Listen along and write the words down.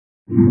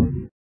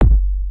In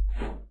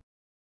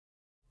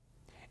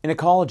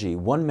ecology,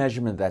 one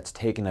measurement that's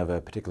taken of a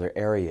particular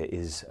area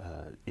is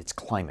its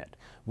climate.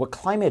 What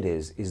climate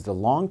is the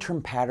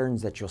long-term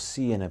patterns that you'll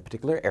see in a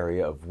particular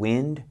area of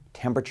wind,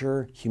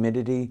 temperature,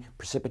 humidity,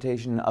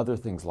 precipitation, and other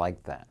things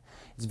like that.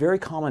 It's very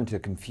common to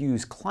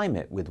confuse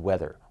climate with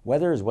weather.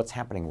 Weather is what's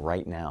happening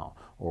right now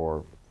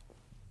or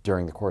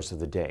during the course of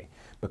the day.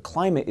 But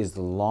climate is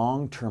the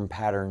long-term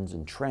patterns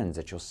and trends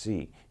that you'll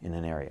see in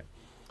an area.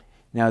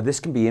 Now, this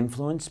can be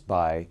influenced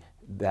by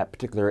that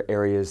particular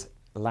area's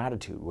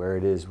latitude, where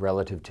it is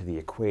relative to the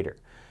equator.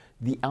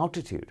 The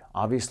altitude,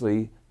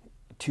 obviously,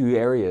 two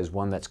areas,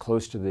 one that's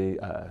close to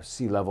the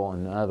sea level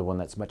and another one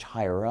that's much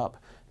higher up,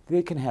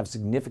 they can have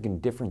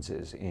significant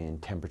differences in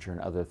temperature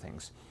and other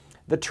things.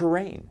 The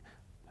terrain,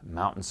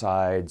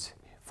 mountainsides,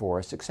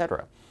 forests,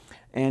 etc.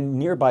 And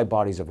nearby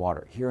bodies of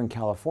water. Here in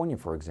California,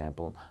 for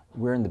example,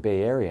 we're in the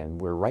Bay Area and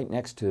we're right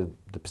next to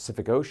the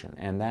Pacific Ocean,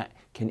 and that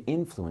can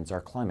influence our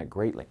climate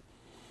greatly.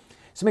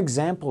 Some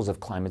examples of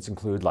climates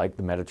include like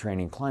the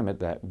Mediterranean climate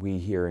that we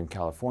here in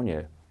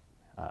California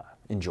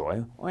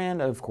enjoy,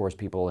 and of course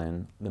people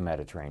in the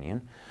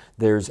Mediterranean.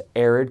 There's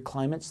arid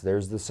climates,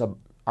 there's the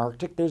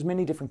subarctic, there's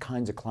many different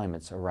kinds of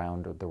climates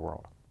around the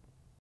world.